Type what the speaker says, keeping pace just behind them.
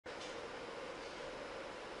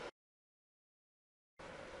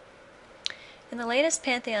In the latest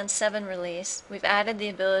Pantheon 7 release, we've added the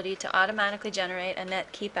ability to automatically generate a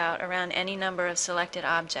net keepout around any number of selected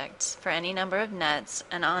objects, for any number of nets,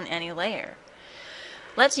 and on any layer.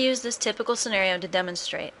 Let's use this typical scenario to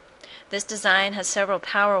demonstrate. This design has several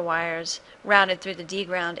power wires routed through the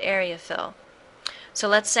D-ground area fill. So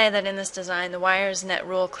let's say that in this design the wire's net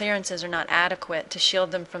rule clearances are not adequate to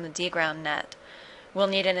shield them from the D-ground net. We'll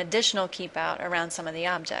need an additional keepout around some of the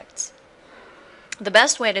objects. The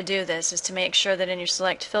best way to do this is to make sure that in your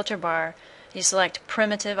select filter bar you select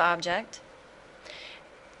primitive object,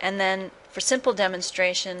 and then for simple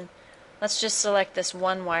demonstration let's just select this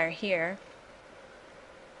one wire here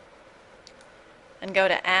and go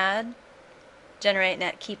to Add, Generate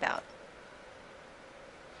Net Keepout.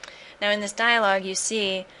 Now in this dialog you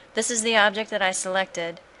see this is the object that I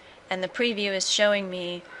selected, and the preview is showing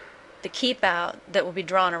me the keepout that will be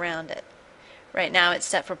drawn around it. Right now it's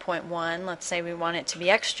set for 0.1. Let's say we want it to be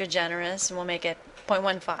extra generous and we'll make it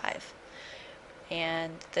 0.15.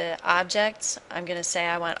 And the objects, I'm going to say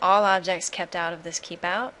I want all objects kept out of this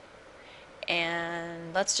keepout,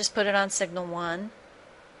 and let's just put it on signal 1.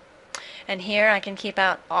 And here I can keep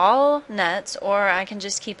out all nets, or I can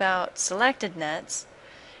just keep out selected nets.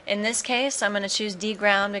 In this case I'm going to choose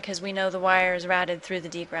D-ground because we know the wire is routed through the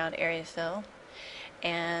D-ground area fill.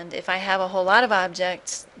 And if I have a whole lot of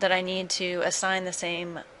objects that I need to assign the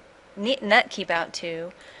same net keepout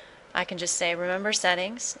to, I can just say remember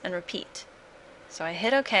settings and repeat. So I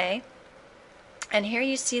hit OK, and here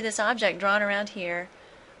you see this object drawn around here.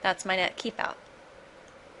 That's my net keepout.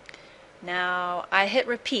 Now I hit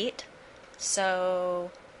repeat, so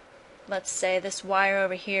let's say this wire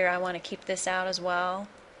over here, I want to keep this out as well.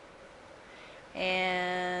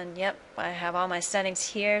 And yep, I have all my settings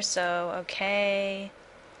here, so okay.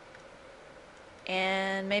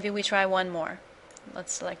 And maybe we try one more.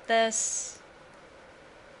 Let's select this.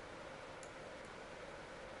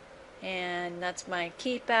 And that's my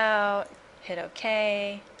keepout. Hit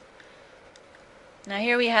OK. Now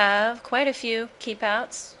here we have quite a few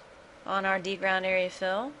keepouts on our D-ground area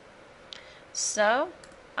fill. So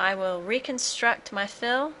I will reconstruct my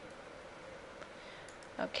fill.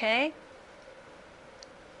 Okay.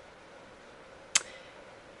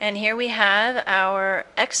 And here we have our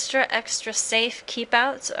extra safe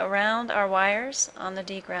keepouts around our wires on the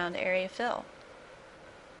D-ground area fill.